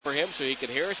him so he can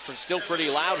hear us. But still pretty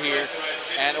loud here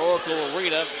at Oracle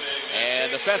Arena.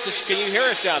 And Festus, can you hear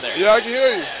us down there? Yeah, I can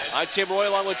hear you. I'm Tim Roy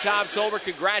along with Tom Tolbert.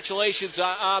 Congratulations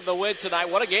on the win tonight.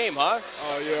 What a game, huh?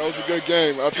 Oh, yeah, it was a good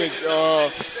game. I think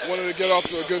wanted to get off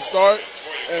to a good start,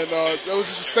 and that was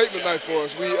just a statement night for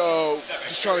us. We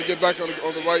just trying to get back on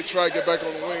the right track, get back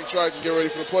on the winning track, and get ready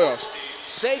for the playoffs.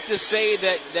 Safe to say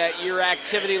that your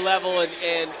activity level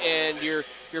and your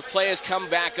play has come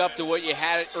back up to what you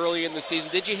had it early in the season.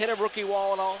 Did you hit a rookie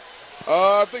wall at all?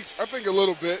 I think a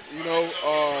little bit.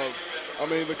 I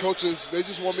mean, the coaches, they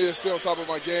just want me to stay on top of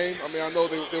my game. I mean, I know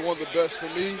they want the best for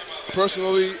me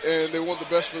personally, and they want the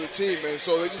best for the team. And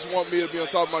so they just want me to be on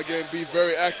top of my game, be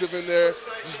very active in there,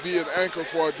 just be an anchor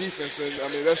for our defense. And, I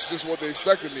mean, that's just what they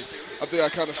expected me. I think I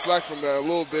kind of slacked from that a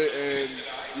little bit, and,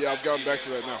 yeah, I've gotten back to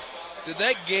that now. Did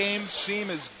that game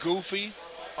seem as goofy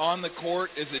on the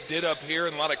court as it did up here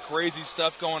and a lot of crazy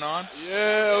stuff going on?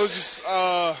 Yeah, it was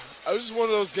just one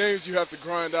of those games you have to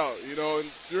grind out, And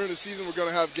during the season, we're going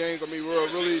to have games. I mean, we're a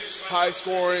really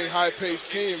high-scoring,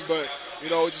 high-paced team, but it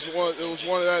was one of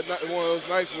those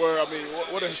nights where, I mean,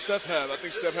 what did Steph have? I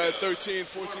think Steph had 13,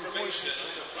 14 points,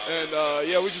 and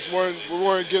we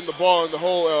weren't getting the ball in the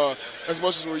hole as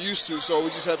much as we're used to, so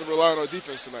we just had to rely on our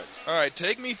defense tonight. All right,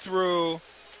 take me through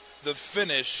the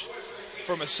finish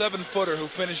from a 7-footer who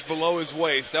finished below his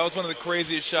waist. That was one of the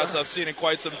craziest shots I've seen in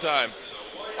quite some time.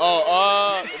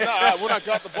 When I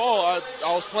got the ball, I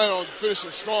was planning on finishing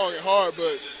strong and hard,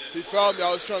 but he fouled me. I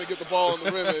was trying to get the ball on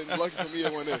the rim, and lucky for me, it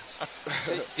went in.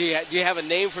 Do you have a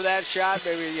name for that shot?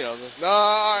 Maybe,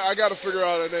 I got to figure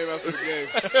out a name after the game.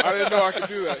 I didn't know I could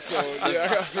do that, so, yeah,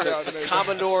 I got to figure out a name.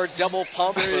 Commodore double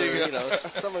pump, or,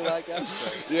 something like that.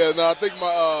 Yeah, I think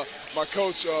my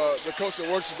coach, the coach that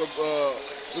works with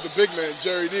the big man,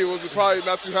 Jerry D, was probably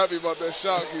not too happy about that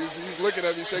shot. He's looking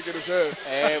at me, shaking his head.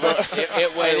 But it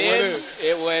went in.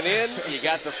 It went in. You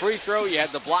got the free throw. You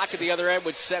had the block at the other end,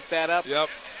 which set that up. Yep.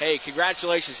 Hey,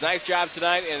 congratulations. Nice job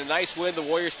tonight and a nice win. The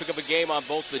Warriors pick up a game on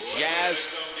both the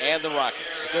Jazz and the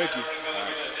Rockets. Thank you.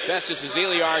 Festus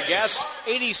Ezeli, our guest.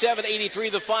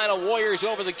 87-83, the final. Warriors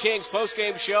over the Kings.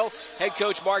 Post-game show. Head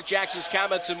coach Mark Jackson's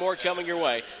comments and more coming your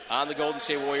way on the Golden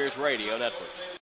State Warriors Radio Network.